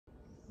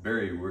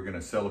Barry, we're going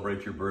to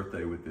celebrate your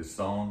birthday with this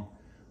song.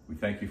 We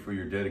thank you for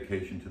your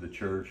dedication to the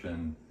church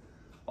and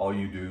all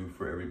you do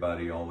for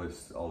everybody, all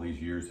these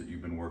years that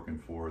you've been working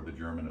for the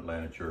German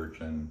Atlanta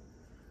Church, and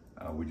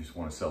we just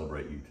want to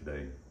celebrate you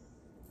today.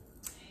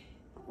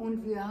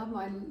 Und wir haben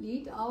ein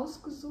Lied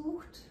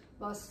ausgesucht,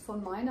 was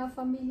von meiner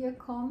Familie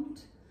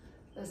kommt.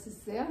 Das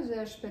ist sehr,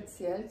 sehr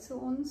speziell zu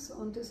uns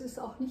und es ist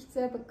auch nicht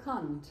sehr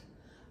bekannt.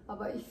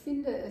 Aber ich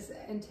finde, es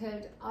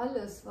enthält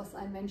alles, was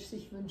ein Mensch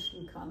sich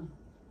wünschen kann.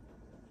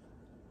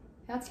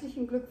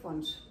 Herzlichen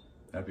Glückwunsch.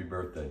 Happy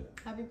birthday.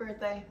 Happy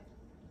birthday.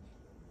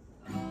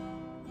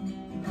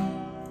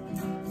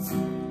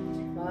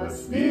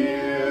 Was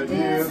wir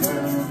dir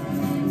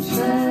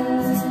wünschen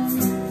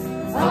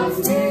an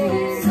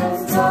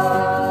diesem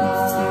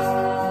Tag,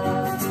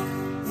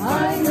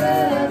 ein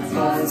Herz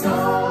voll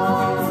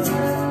Sonne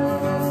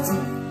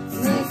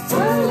mit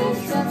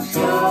fröhlichem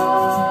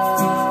Schlaf,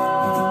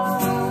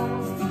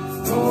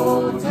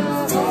 rote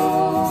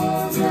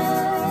Rosen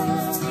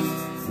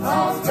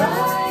auf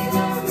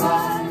deinem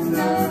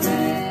Wanderwege,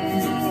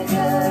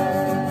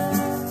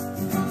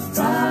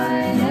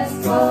 deines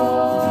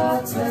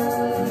Wortes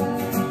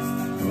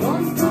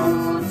und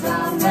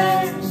guter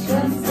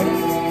Menschen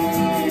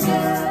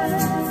Segen,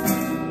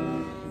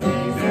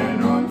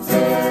 Frieden und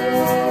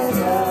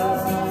Ehre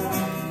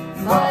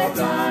bei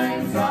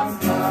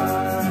Einsamkeit,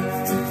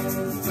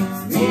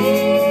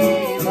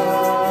 Liebe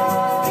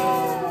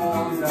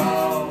und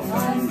auch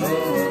ein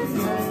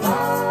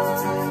Bündelein,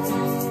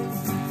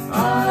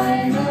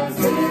 eine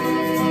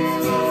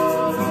Seele,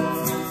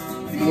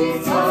 die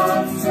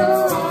Tag zur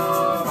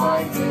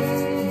Arbeit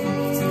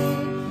geht,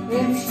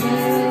 im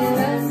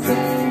stillen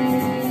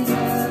Segen,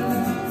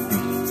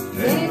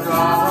 den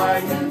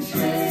Reichen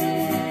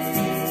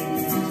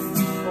schlägt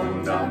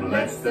und am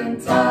letzten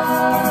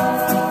Tag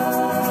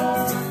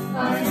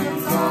einen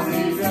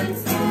sonnigen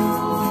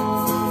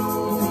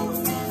Flug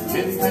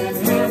in den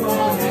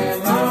Himmel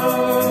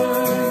hinein.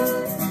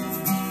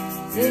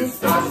 Ist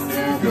das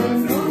dir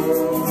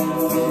genug?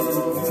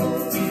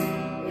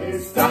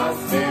 Ist das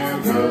dir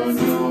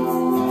genug?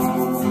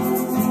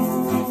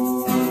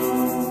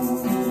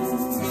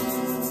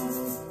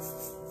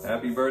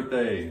 Happy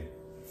birthday.